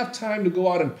I didn't have time to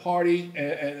go out and party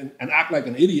and act like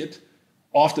an idiot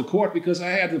off the court because I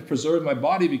had to preserve my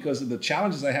body because of the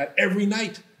challenges I had every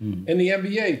night in the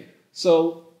NBA.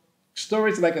 So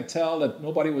stories that I could tell that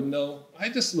nobody would know, I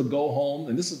just would go home.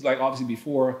 And this is like obviously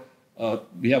before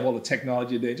we have all the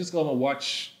technology today. Just go home and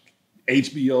watch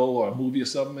HBO or a movie or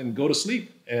something and go to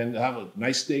sleep and have a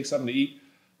nice steak, something to eat.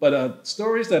 But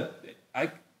stories that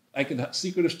I could have,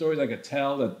 secretive stories I could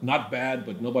tell that not bad,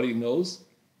 but nobody knows.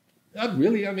 Not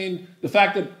really. I mean, the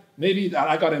fact that maybe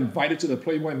I got invited to the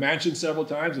Playboy Mansion several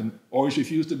times and always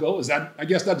refused to go. I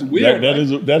guess that's weird.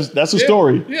 That's a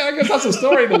story. Yeah, I guess that's a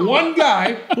story. The one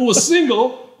guy who was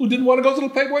single who didn't want to go to the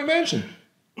Playboy Mansion.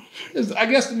 I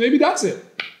guess maybe that's it.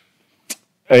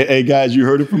 Hey guys, you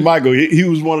heard it from Michael. He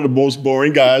was one of the most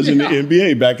boring guys in the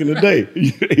NBA back in the day.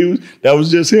 That was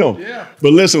just him. Yeah.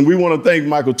 But listen, we want to thank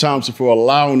Mychal Thompson for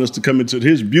allowing us to come into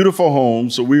his beautiful home.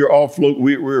 So we're off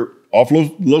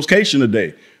location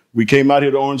today. We came out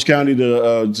here to Orange County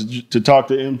to talk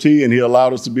to MT, and he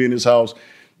allowed us to be in his house.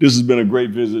 This has been a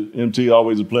great visit. MT,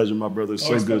 always a pleasure, my brother. It's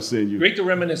so good seeing you. Great to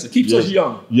reminisce. It keeps us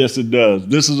young. Yes, it does.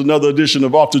 This is another edition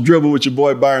of Off the Dribble with your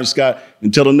boy Byron Scott.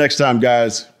 Until the next time,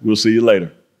 guys, we'll see you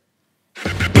later.